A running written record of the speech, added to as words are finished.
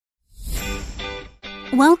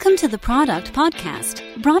Welcome to the Product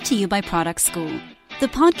Podcast, brought to you by Product School, the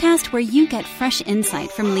podcast where you get fresh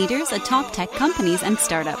insight from leaders at top tech companies and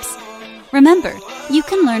startups. Remember, you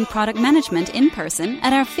can learn product management in person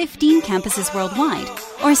at our 15 campuses worldwide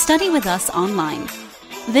or study with us online.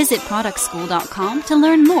 Visit productschool.com to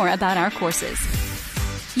learn more about our courses.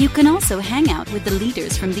 You can also hang out with the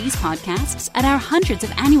leaders from these podcasts at our hundreds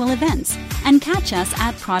of annual events and catch us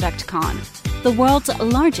at ProductCon, the world's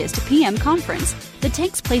largest PM conference that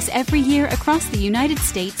takes place every year across the United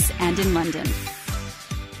States and in London.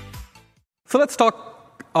 So let's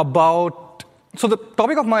talk about, the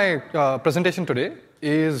topic of my presentation today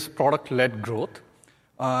is product-led growth.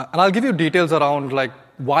 And I'll give you details around like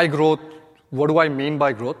why growth, what do I mean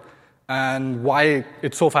by growth, and why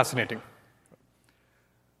it's so fascinating.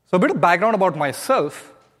 So a bit of background about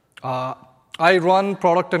myself. I run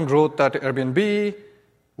product and growth at Airbnb.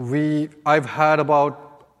 I've had about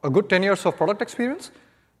a good 10 years of product experience.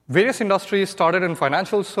 Various industries, started in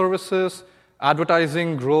financial services,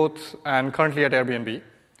 advertising, growth, and currently at Airbnb.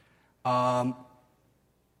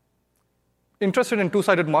 Interested in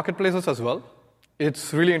two-sided marketplaces as well.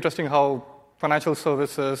 It's really interesting how financial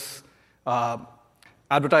services,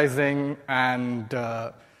 advertising, and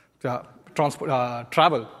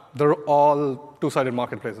travel, they're all two-sided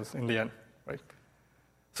marketplaces in the end, right?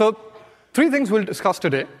 So 3 things we'll discuss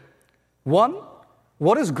today. 1,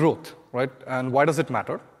 what is growth, right? And why does it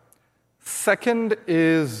matter? Second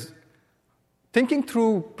is thinking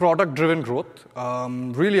through product-driven growth,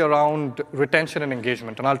 really around retention and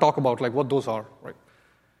engagement. And I'll talk about like what those are, right?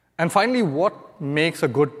 And finally, what makes a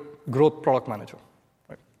good growth product manager,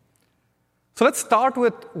 right? So let's start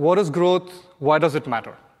with what is growth, why does it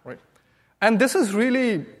matter, right? And this has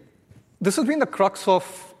been the crux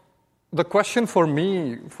of the question for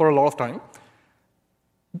me for a lot of time.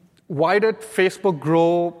 Why did Facebook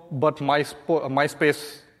grow but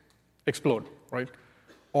MySpace explode, right?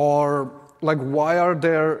 Or like why are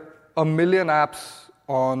there a million apps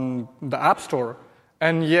on the App Store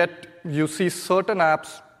and yet you see certain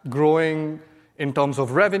apps growing in terms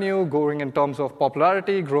of revenue, growing in terms of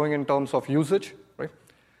popularity, growing in terms of usage, right?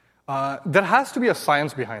 There has to be a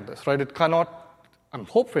science behind this, right? It cannot, I'm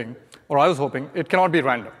hoping, or I was hoping, it cannot be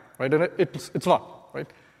random, right? And it's not, right?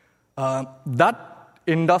 That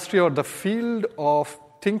industry or the field of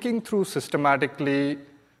thinking through systematically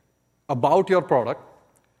about your product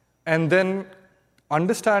and then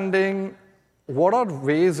understanding what are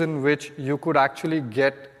ways in which you could actually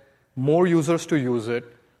get more users to use it,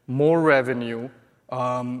 more revenue,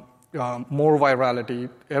 more virality,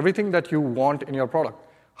 everything that you want in your product.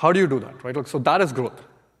 How do you do that, right? So that is growth.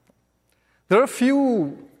 There are a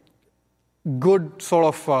few good sort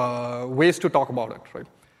of ways to talk about it, right?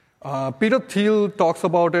 Peter Thiel talks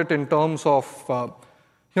about it in terms of,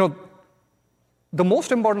 the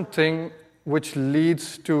most important thing which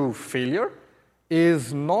leads to failure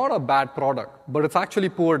is not a bad product, but it's actually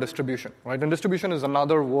poor distribution, right? And distribution is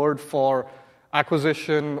another word for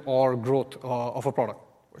acquisition or growth of a product.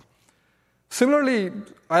 Right? Similarly,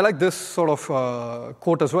 I like this sort of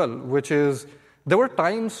quote as well, which is, there were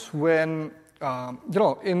times when,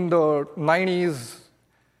 in the 90s,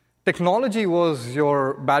 technology was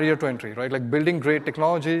your barrier to entry, right? Like building great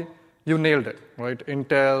technology, you nailed it, right?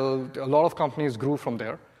 Intel, a lot of companies grew from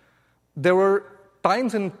there. There were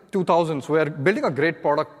times in 2000s where building a great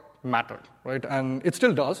product mattered, right? And it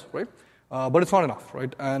still does, right? But it's not enough,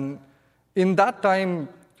 right? And in that time,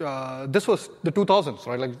 this was the 2000s,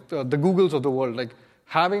 right? Like the Googles of the world, like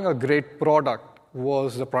having a great product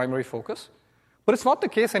was the primary focus. But it's not the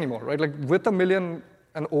case anymore, right? Like with a million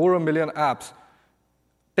and over a million apps,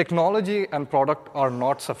 technology and product are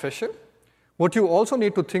not sufficient. What you also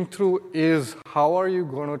need to think through is how are you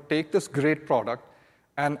going to take this great product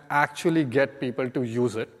and actually get people to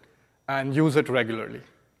use it and use it regularly,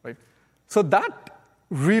 right? So that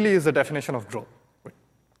really is the definition of growth. Right?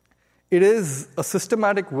 It is a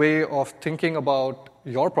systematic way of thinking about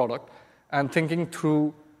your product and thinking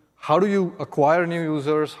through how do you acquire new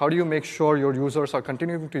users, how do you make sure your users are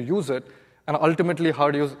continuing to use it, and ultimately, how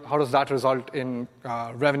does that result in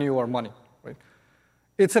revenue or money? Right?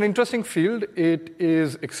 It's an interesting field. It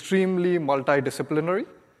is extremely multidisciplinary,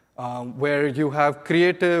 where you have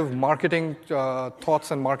creative marketing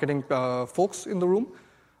thoughts and marketing folks in the room.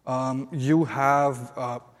 You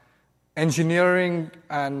have engineering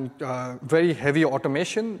and very heavy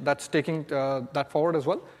automation that's taking that forward as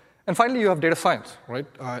well. And finally, you have data science, right?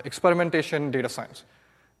 Experimentation, data science.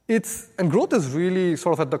 And growth is really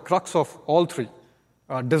sort of at the crux of all 3.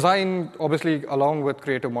 Design, obviously, along with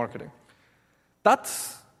creative marketing.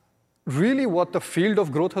 That's really what the field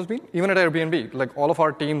of growth has been, even at Airbnb. Like all of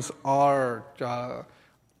our teams are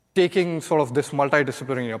taking sort of this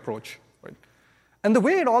multidisciplinary approach, right? And the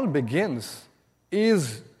way it all begins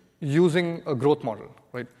is using a growth model,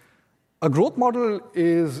 right? A growth model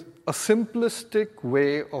is a simplistic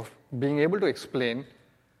way of being able to explain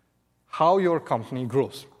how your company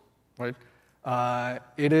grows, right?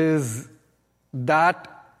 It is that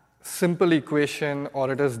simple equation,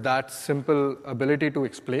 or it is that simple ability to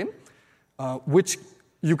explain, which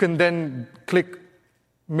you can then click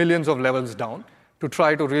millions of levels down to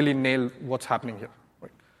try to really nail what's happening here.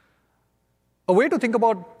 Right? A way to think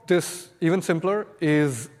about this even simpler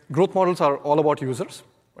is growth models are all about users.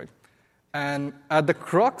 Right? And at the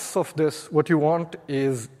crux of this, what you want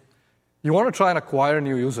is you want to try and acquire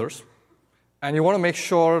new users, and you want to make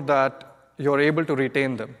sure that you're able to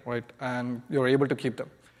retain them, right? And you're able to keep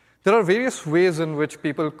them. There are various ways in which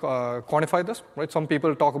people quantify this, right? Some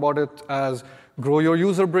people talk about it as grow your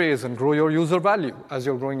user base and grow your user value as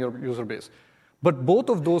you're growing your user base. But both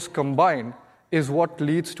of those combined is what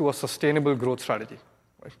leads to a sustainable growth strategy.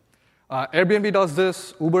 Right? Airbnb does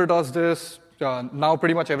this, Uber does this, now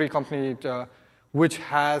pretty much every company which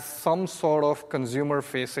has some sort of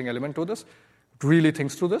consumer-facing element to this really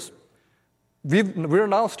thinks through this. We're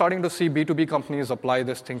now starting to see B2B companies apply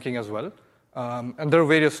this thinking as well. And there are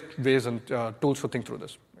various ways and tools to think through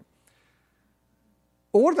this.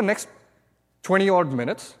 Over the next 20-odd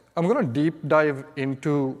minutes, I'm going to deep dive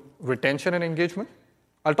into retention and engagement.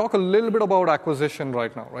 I'll talk a little bit about acquisition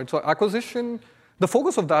right now. Right? So acquisition, the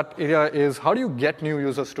focus of that area is how do you get new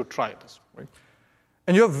users to try this? Right?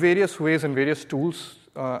 And you have various ways and various tools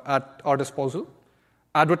at our disposal.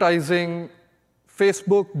 Advertising,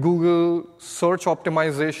 Facebook, Google, search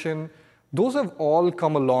optimization, those have all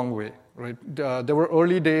come a long way. Right? There were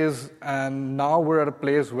early days, and now we're at a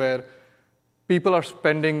place where people are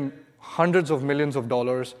spending hundreds of millions of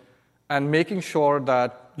dollars and making sure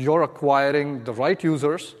that you're acquiring the right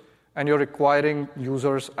users and you're acquiring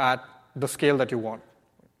users at the scale that you want.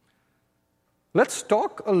 Let's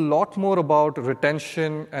talk a lot more about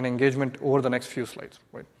retention and engagement over the next few slides.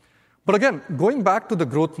 Right? But again, going back to the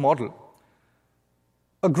growth model,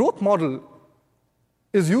 a growth model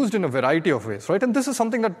is used in a variety of ways, right? And this is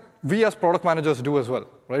something that we as product managers do as well,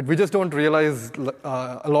 right? We just don't realize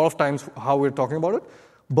a lot of times how we're talking about it.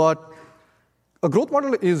 But a growth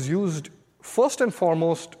model is used first and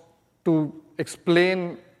foremost to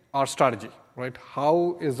explain our strategy, right?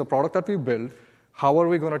 How is the product that we build, how are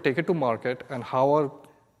we going to take it to market, and how are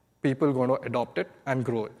people going to adopt it and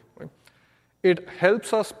grow it, right? It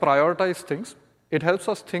helps us prioritize things. It helps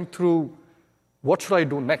us think through what should I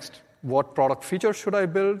do next? What product features should I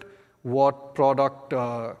build? What product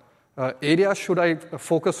areas should I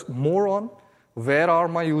focus more on? Where are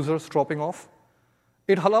my users dropping off?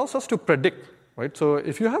 It allows us to predict, right? So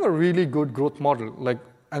if you have a really good growth model,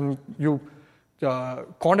 and you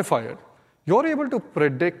quantify it, you're able to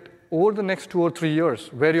predict over the next 2 or 3 years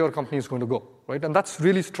where your company is going to go, right? And that's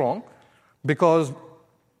really strong because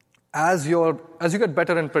as you get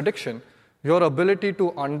better in prediction, your ability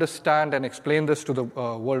to understand and explain this to the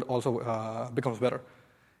world also becomes better.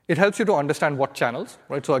 It helps you to understand what channels,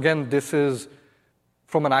 right? So again, this is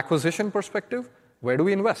from an acquisition perspective, where do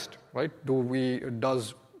we invest, right?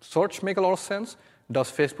 Does search make a lot of sense?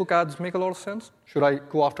 Does Facebook ads make a lot of sense? Should I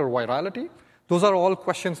go after virality? Those are all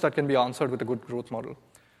questions that can be answered with a good growth model.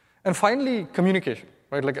 And finally, communication,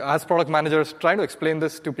 right? Like as product managers, trying to explain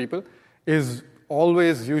this to people is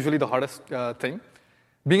always usually the hardest thing.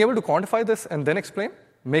 Being able to quantify this and then explain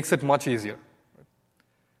makes it much easier.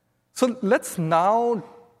 So let's now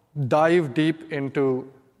dive deep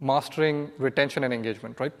into mastering retention and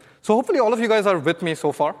engagement, right? So hopefully all of you guys are with me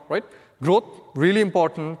so far, right? Growth, really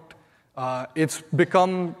important. It's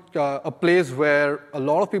become a place where a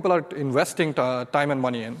lot of people are investing time and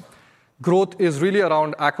money in. Growth is really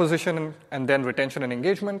around acquisition and then retention and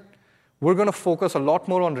engagement. We're going to focus a lot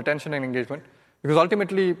more on retention and engagement because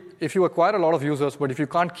ultimately, if you acquire a lot of users, but if you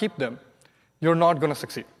can't keep them, you're not going to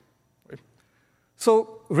succeed. Right?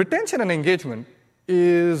 So retention and engagement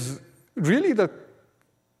is really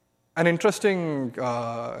an interesting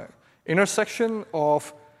intersection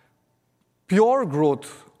of pure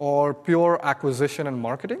growth or pure acquisition and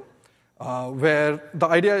marketing, where the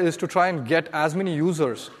idea is to try and get as many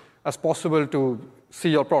users as possible to see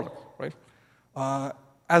your product, right?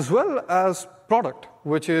 As well as product,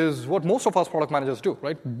 which is what most of us product managers do,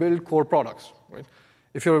 right? Build core products, right?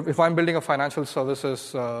 If I'm building a financial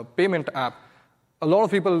services payment app, a lot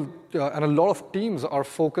of people and a lot of teams are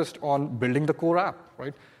focused on building the core app,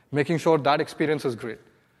 right? Making sure that experience is great.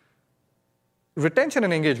 Retention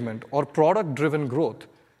and engagement, or product-driven growth,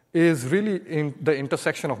 is really in the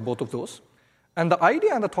intersection of both of those. And the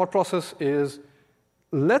idea and the thought process is,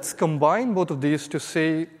 let's combine both of these to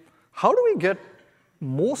say, how do we get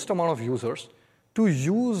most amount of users to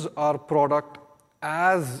use our product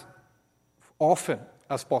as often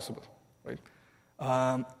as possible, right?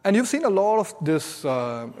 And you've seen a lot of this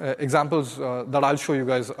examples that I'll show you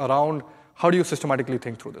guys around how do you systematically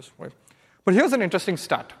think through this, right? But here's an interesting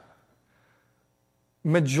stat.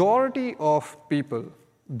 Majority of people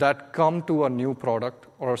that come to a new product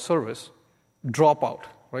or a service drop out,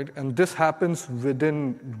 right? And this happens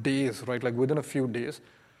within days, right? Like within a few days.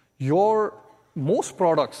 Most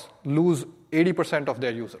products lose 80% of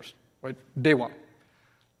their users, right? Day one.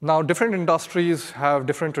 Now, different industries have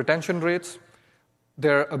different retention rates.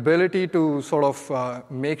 Their ability to sort of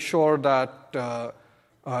make sure that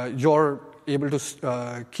you're able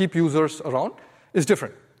to keep users around is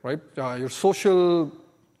different, right? Your social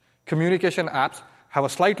communication apps have a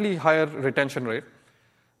slightly higher retention rate.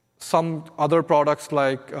 Some other products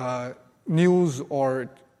like news or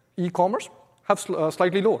e-commerce have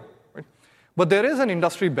slightly lower, right? But there is an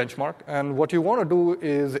industry benchmark, and what you want to do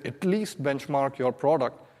is at least benchmark your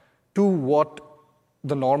product to what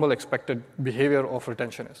the normal expected behavior of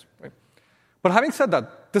retention is, right? But having said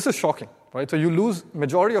that, this is shocking, right? So you lose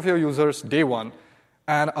majority of your users day one,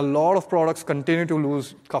 and a lot of products continue to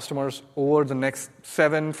lose customers over the next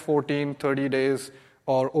 7, 14, 30 days,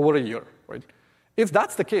 or over a year, right? If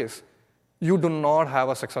that's the case, you do not have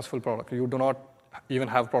a successful product. You do not even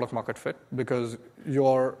have product market fit because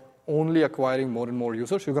you're only acquiring more and more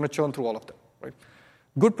users. You're going to churn through all of them, right?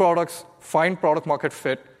 Good products find product market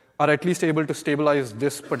fit, are at least able to stabilize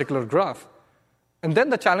this particular graph. And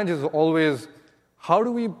then the challenge is always, how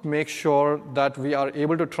do we make sure that we are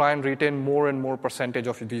able to try and retain more and more percentage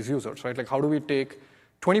of these users, right? Like how do we take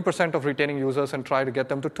 20% of retaining users and try to get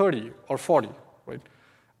them to 30 or 40, right?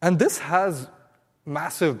 And this has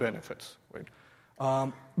massive benefits,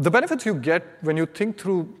 right? The benefits you get when you think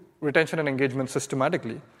through retention and engagement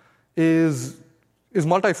systematically is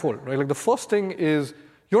multifold, right? Like the first thing is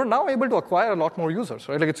you're now able to acquire a lot more users,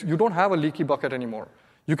 right? Like you don't have a leaky bucket anymore.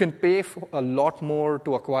 You can pay for a lot more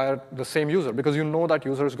to acquire the same user because you know that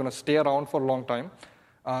user is going to stay around for a long time,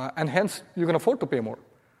 and hence you can afford to pay more.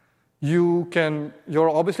 You're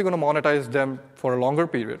obviously going to monetize them for a longer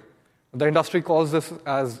period. The industry calls this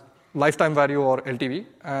as lifetime value or LTV,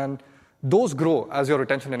 and those grow as your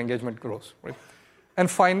retention and engagement grows, right? And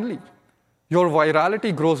finally, your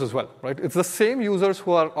virality grows as well, right? It's the same users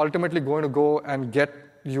who are ultimately going to go and get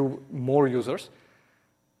you more users.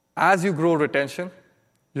 As you grow retention,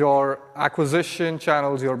 your acquisition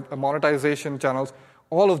channels, your monetization channels,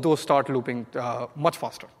 all of those start looping much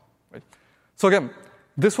faster, right? So again,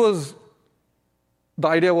 the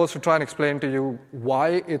idea was to try and explain to you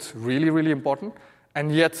why it's really, really important,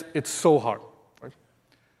 and yet it's so hard, right?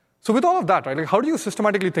 So with all of that, right, like how do you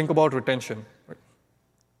systematically think about retention, right?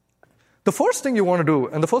 The first thing you want to do,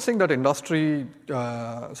 and the first thing that industry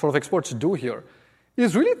sort of experts do here,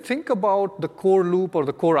 is really think about the core loop or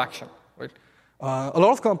the core action, right? A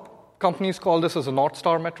lot of companies call this as a North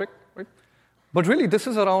Star metric, right? But really, this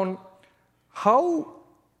is around how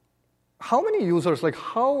many users, like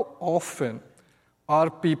how often are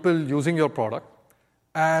people using your product,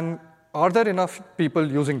 and are there enough people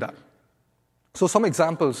using that? So some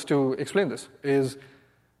examples to explain this is,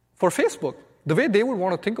 for Facebook, the way they would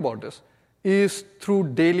want to think about this is through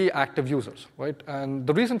daily active users, right? And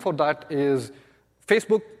the reason for that is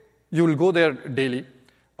Facebook, you will go there daily.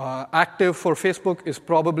 Active for Facebook is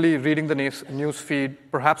probably reading the news feed,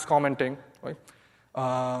 perhaps commenting,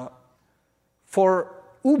 right? For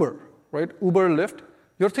Uber, right? Uber, Lyft,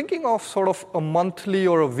 you're thinking of sort of a monthly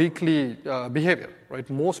or a weekly behavior, right?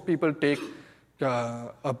 Most people take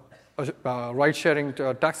a ride-sharing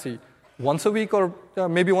taxi once a week or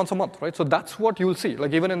maybe once a month, right? So that's what you'll see.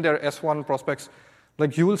 Like even in their S1 prospects,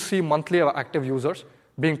 like you will see monthly active users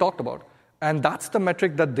being talked about. And that's the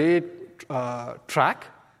metric that they track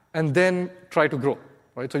and then try to grow,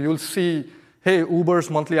 right? So you'll see, hey, Uber's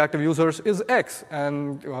monthly active users is X,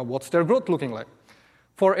 and what's their growth looking like?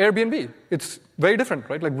 For Airbnb, it's very different,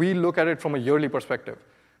 right? Like we look at it from a yearly perspective.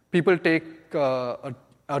 People take a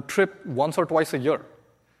trip once or twice a year.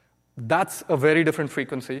 That's a very different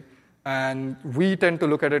frequency, and we tend to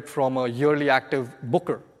look at it from a yearly active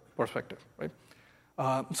booker perspective, right?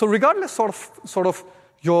 So regardless sort of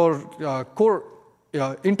your core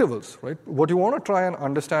intervals, right? What you want to try and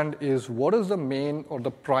understand is what is the main or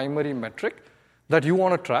the primary metric that you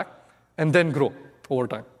want to track and then grow over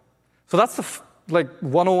time. So that's the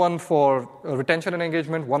 101 for retention and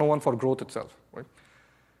engagement, 101 for growth itself, right?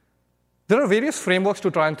 There are various frameworks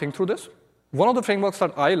to try and think through this. One of the frameworks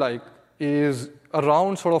that I like is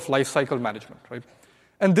around sort of life cycle management, right?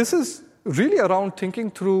 And this is really around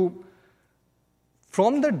thinking through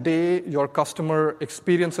from the day your customer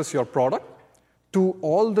experiences your product to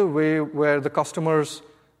all the way where the customers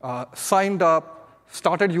signed up,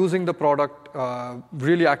 started using the product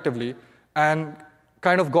really actively, and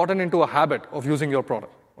kind of gotten into a habit of using your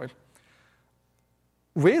product. Right?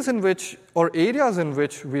 Ways in which, or areas in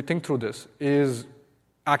which we think through this is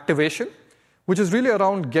activation, which is really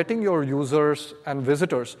around getting your users and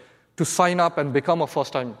visitors to sign up and become a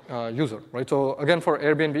first-time user. Right? So again, for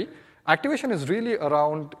Airbnb, activation is really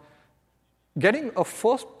around getting a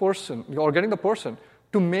first person, or getting the person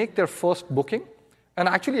to make their first booking and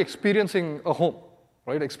actually experiencing a home,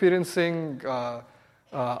 right? Experiencing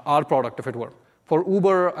our product, if it were. For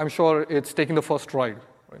Uber, I'm sure it's taking the first ride.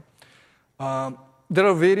 Right? There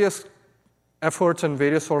are various efforts and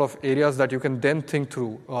various sort of areas that you can then think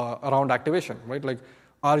through around activation, right? Like,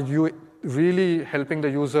 are you really helping the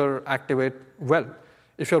user activate well?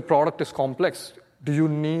 If your product is complex, do you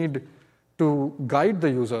need to guide the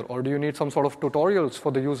user, or do you need some sort of tutorials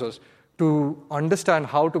for the users to understand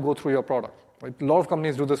how to go through your product? Right? A lot of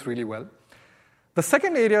companies do this really well. The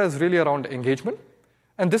second area is really around engagement.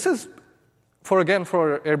 And this is, for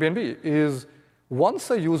Airbnb, is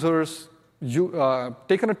once a user's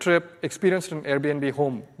taken a trip, experienced an Airbnb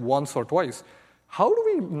home once or twice, how do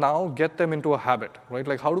we now get them into a habit, right?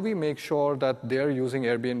 Like, how do we make sure that they're using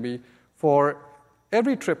Airbnb for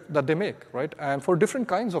every trip that they make, right? And for different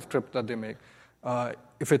kinds of trips that they make.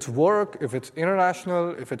 If it's work, if it's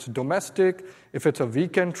international, if it's domestic, if it's a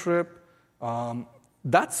weekend trip,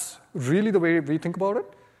 that's really the way we think about it.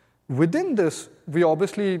 Within this, we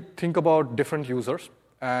obviously think about different users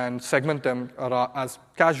and segment them as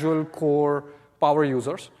casual, core, power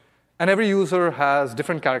users. And every user has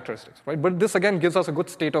different characteristics, right? But this, again, gives us a good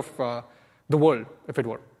state of the world, if it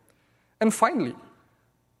were. And finally,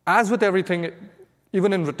 as with everything,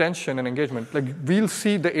 even in retention and engagement, like, we'll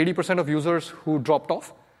see the 80% of users who dropped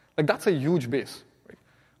off. Like, that's a huge base. Right?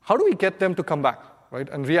 How do we get them to come back? Right?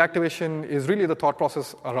 And reactivation is really the thought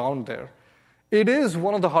process around there. It is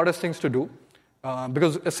one of the hardest things to do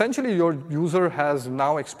because essentially your user has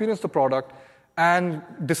now experienced the product and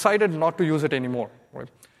decided not to use it anymore. Right?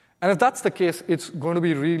 And if that's the case, it's going to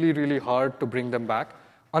be really, really hard to bring them back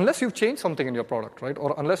unless you've changed something in your product, right?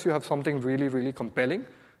 Or unless you have something really, really compelling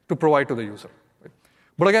to provide to the user. Right?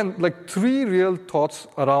 But again, like, 3 real thoughts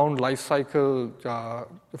around life cycle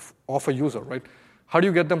of a user, right? How do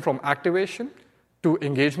you get them from activation to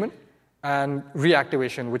engagement and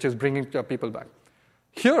reactivation, which is bringing people back?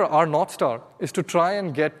 Here, our North Star is to try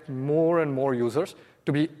and get more and more users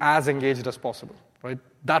to be as engaged as possible, right?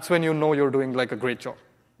 That's when you know you're doing, like, a great job.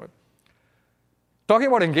 Right? Talking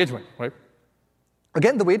about engagement, right?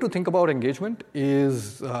 Again, the way to think about engagement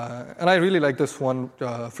is, and I really like this one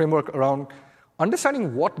framework around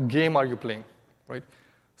understanding what game are you playing, right?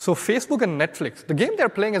 So Facebook and Netflix, the game they're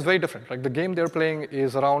playing is very different. Like, the game they're playing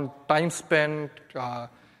is around time spent,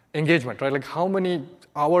 engagement, right? Like, how many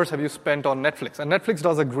hours have you spent on Netflix? And Netflix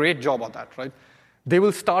does a great job on that, right? They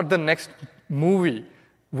will start the next movie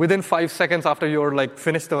within 5 seconds after you're, like,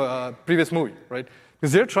 finished the previous movie, right?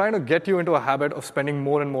 Because they're trying to get you into a habit of spending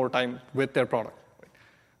more and more time with their product. Right?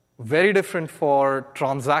 Very different for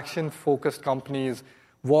transaction-focused companies,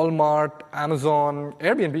 Walmart, Amazon,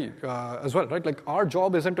 Airbnb as well, right? Like, our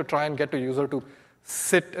job isn't to try and get a user to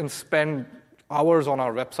sit and spend hours on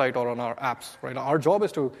our website or on our apps, right? Our job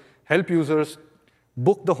is to help users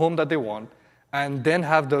book the home that they want and then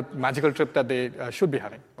have the magical trip that they should be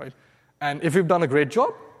having, right? And if we've done a great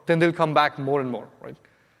job, then they'll come back more and more, right?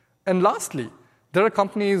 And lastly, there are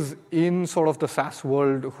companies in sort of the SaaS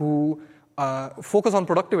world who focus on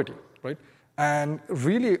productivity, right? And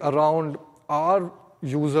really around, are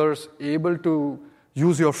users able to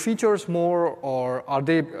use your features more, or are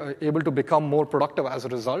they able to become more productive as a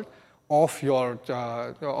result of your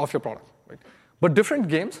product, right? But different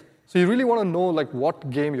games, so you really want to know, like, what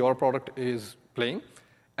game your product is playing,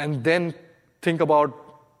 and then think about,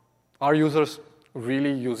 are users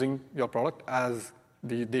really using your product as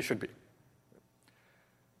they should be?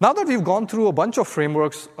 Now that we've gone through a bunch of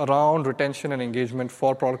frameworks around retention and engagement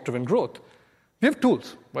for product-driven growth, we have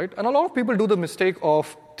tools, right? And a lot of people do the mistake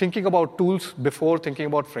of thinking about tools before thinking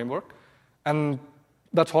about framework, and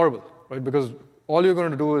that's horrible, right? Because all you're going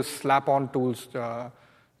to do is slap on tools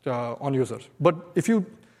on users. But if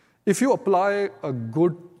you apply a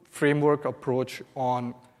good framework approach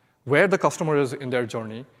on where the customer is in their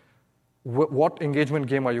journey, what engagement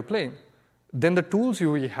game are you playing, then the tools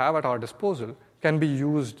we have at our disposal can be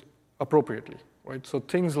used appropriately, right? So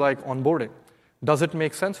things like onboarding. Does it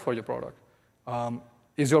make sense for your product?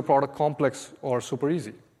 Is your product complex or super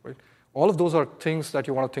easy, right? All of those are things that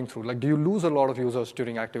you want to think through. Like, do you lose a lot of users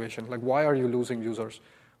during activation? Like, why are you losing users?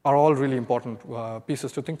 Are all really important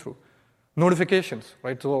pieces to think through. Notifications,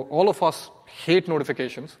 right? So all of us hate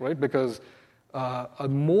notifications, right? Because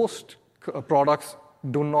most products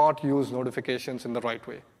do not use notifications in the right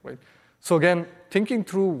way, right? So again, thinking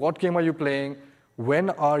through what game are you playing, when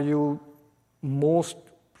are you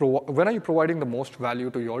providing the most value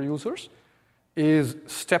to your users is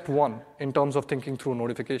step one in terms of thinking through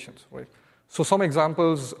notifications, right? So some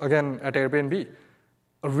examples, again, at Airbnb,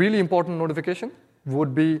 a really important notification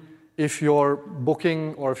would be if your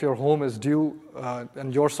booking or if your home is due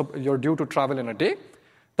and you're due to travel in a day,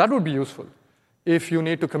 that would be useful. If you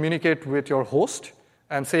need to communicate with your host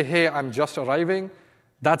and say, hey, I'm just arriving,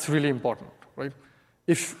 that's really important, right?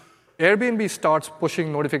 If Airbnb starts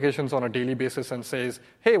pushing notifications on a daily basis and says,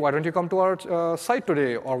 hey, why don't you come to our site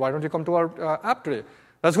today? Or why don't you come to our app today?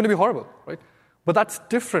 That's going to be horrible, right? But that's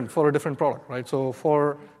different for a different product, right? So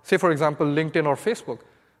for example, LinkedIn or Facebook,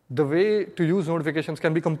 the way to use notifications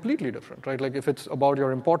can be completely different, right? Like if it's about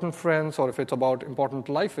your important friends or if it's about important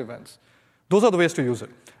life events. Those are the ways to use it.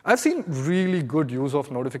 I've seen really good use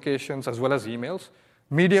of notifications as well as emails.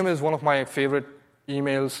 Medium is one of my favorite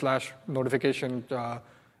email/notification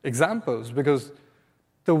examples because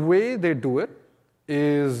the way they do it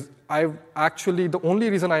is the only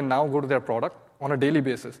reason I now go to their product on a daily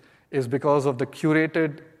basis is because of the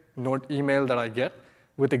curated email that I get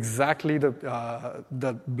with exactly the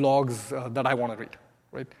blogs that I want to read,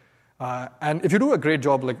 right? And if you do a great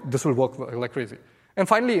job, like this will work like crazy. And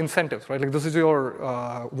finally, incentives, right? Like this is your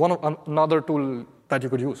another tool that you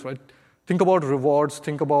could use, right? Think about rewards,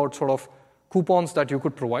 think about sort of coupons that you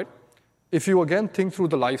could provide. If you again think through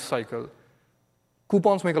the life cycle,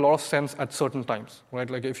 coupons make a lot of sense at certain times, right?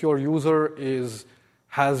 Like if your user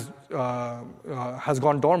has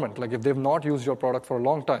gone dormant, like if they've not used your product for a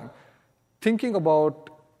long time, thinking about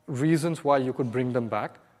reasons why you could bring them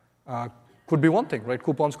back could be one thing, right?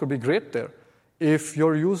 Coupons could be great there. If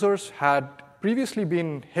your users had previously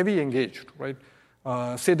been heavy engaged, right?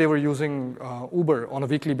 Say they were using Uber on a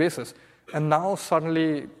weekly basis, and now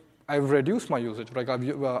suddenly I've reduced my usage. Like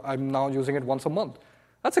I'm now using it once a month.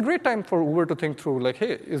 That's a great time for Uber to think through, like,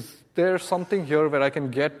 hey, is there something here where I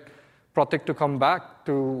can get Pratik to come back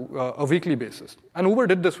to a weekly basis? And Uber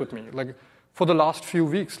did this with me. Like for the last few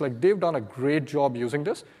weeks, like they've done a great job using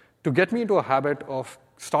this to get me into a habit of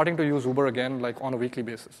starting to use Uber again, like on a weekly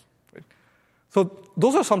basis. Right? So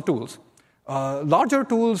those are some tools. Larger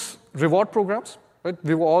tools, reward programs. Right?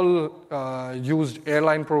 We've all used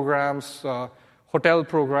airline programs, hotel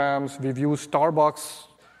programs. We've used Starbucks.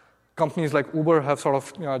 Companies like Uber have sort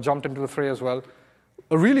of jumped into the fray as well.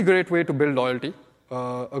 A really great way to build loyalty,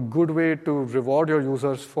 a good way to reward your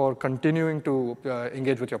users for continuing to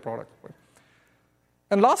engage with your product. Right?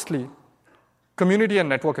 And lastly, community and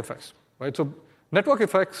network effects. Right? So network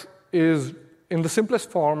effects is, in the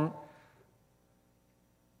simplest form,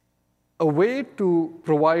 a way to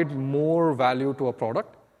provide more value to a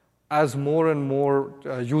product as more and more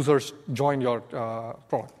users join your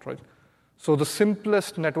product, right? So the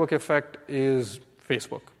simplest network effect is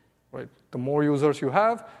Facebook, right? The more users you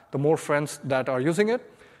have, the more friends that are using it,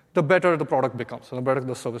 the better the product becomes, and the better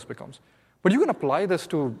the service becomes. But you can apply this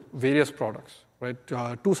to various products, right?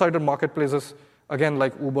 Two-sided marketplaces, again,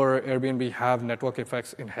 like Uber, Airbnb, have network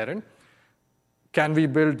effects inherent. Can we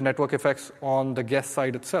build network effects on the guest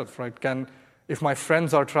side itself, right? If my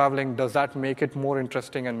friends are traveling, does that make it more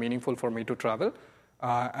interesting and meaningful for me to travel?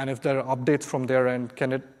 And if there are updates from their end,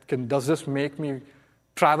 does this make me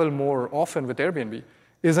travel more often with Airbnb?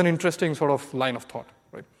 Is an interesting sort of line of thought,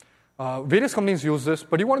 right? Various companies use this,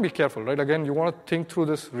 but you want to be careful, right? Again, you want to think through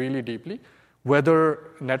this really deeply,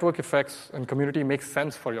 whether network effects and community make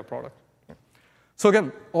sense for your product. Right? So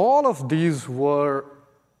again, all of these were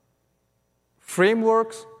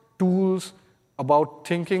frameworks, tools about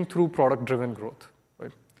thinking through product-driven growth.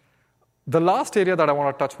 Right? The last area that I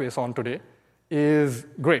want to touch base on today is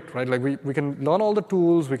great, right? Like we can learn all the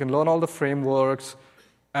tools, we can learn all the frameworks,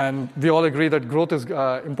 and we all agree that growth is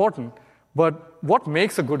important. But what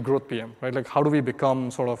makes a good growth PM, right? Like how do we become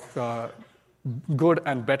sort of good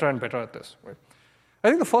and better at this, right? I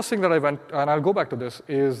think the first thing that I went, and I'll go back to this,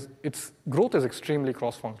 is growth is extremely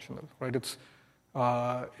cross-functional, right? It's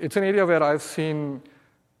an area where I've seen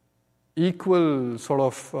equal sort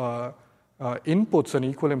of inputs and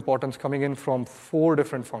equal importance coming in from 4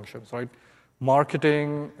 different functions, right?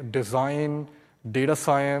 Marketing, design, data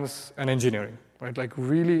science, and engineering, right? Like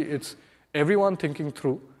really, it's everyone thinking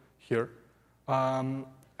through here.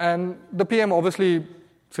 And the PM obviously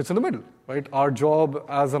sits in the middle, right? Our job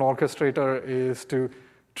as an orchestrator is to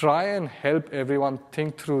try and help everyone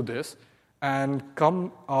think through this and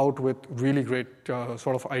come out with really great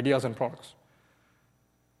sort of ideas and products.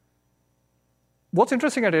 What's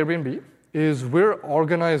interesting at Airbnb is we're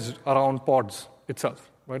organized around pods itself,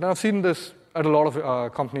 right? And I've seen this at a lot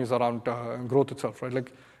of companies around growth itself, right?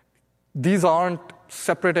 Like, these aren't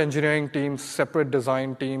separate engineering teams, separate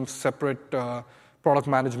design teams, separate product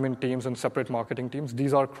management teams, and separate marketing teams.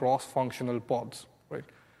 These are cross-functional pods, right?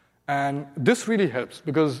 And this really helps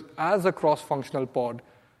because as a cross-functional pod,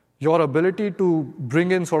 your ability to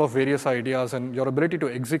bring in sort of various ideas and your ability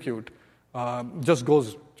to execute just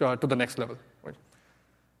goes to the next level, right?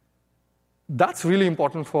 That's really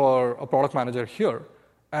important for a product manager here.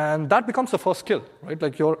 And that becomes the first skill, right?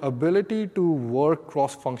 Like, your ability to work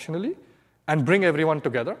cross-functionally and bring everyone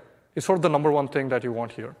together is sort of the number one thing that you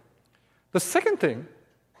want here. The second thing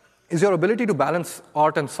is your ability to balance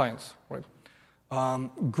art and science, right?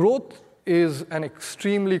 Growth is an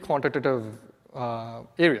extremely quantitative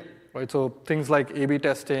area, right? So things like A/B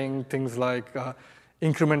testing, things like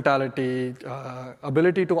incrementality,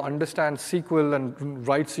 ability to understand SQL and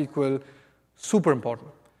write SQL, super important.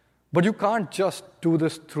 But you can't just do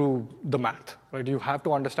this through the math, right? You have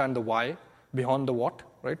to understand the why behind the what,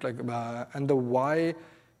 right? Like, and the why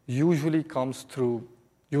usually comes through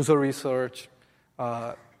user research,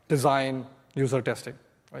 design, user testing,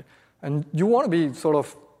 right? And you want to be sort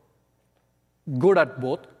of good at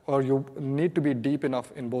both, or you need to be deep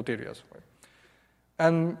enough in both areas, right?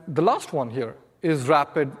 And the last one here is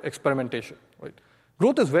rapid experimentation, right?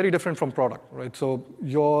 Growth is very different from product, right? So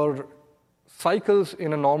your cycles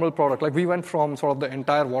in a normal product, like we went from sort of the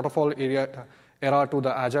entire waterfall era to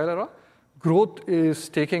the agile era. Growth is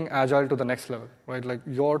taking agile to the next level, right? Like,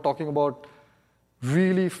 you're talking about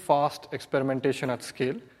really fast experimentation at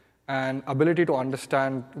scale and ability to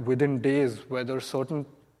understand within days whether certain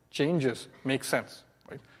changes make sense,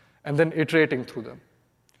 right? And then iterating through them.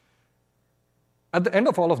 At the end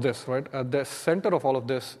of all of this, right, at the center of all of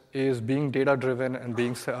this is being data-driven and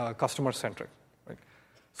being customer-centric, right?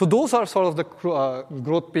 So those are sort of the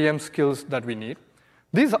growth PM skills that we need.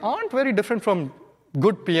 These aren't very different from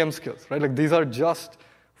good PM skills, right? Like, these are just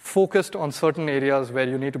focused on certain areas where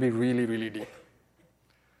you need to be really, really deep.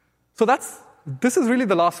 So this is really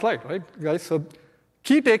the last slide, right, guys? So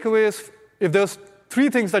key takeaways, if there's 3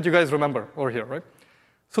 things that you guys remember over here, right?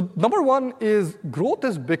 So number 1 is growth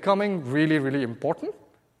is becoming really, really important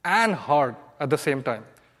and hard at the same time.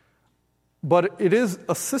 But it is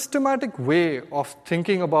a systematic way of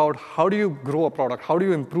thinking about how do you grow a product, how do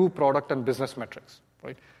you improve product and business metrics,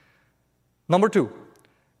 right? Number 2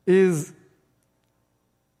 is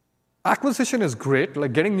acquisition is great,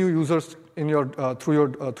 like getting new users in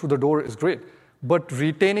through the door is great, but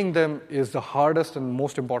retaining them is the hardest and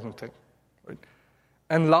most important thing, right?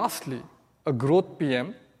 And lastly, a good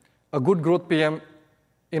growth PM,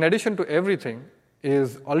 in addition to everything,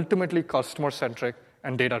 is ultimately customer-centric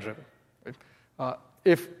and data-driven. Right?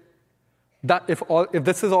 If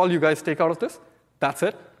this is all you guys take out of this, that's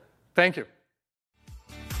it. Thank you.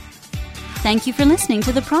 Thank you for listening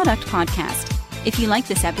to the Product Podcast. If you like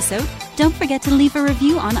this episode, don't forget to leave a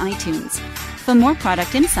review on iTunes. For more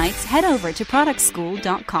product insights, head over to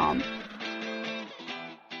productschool.com.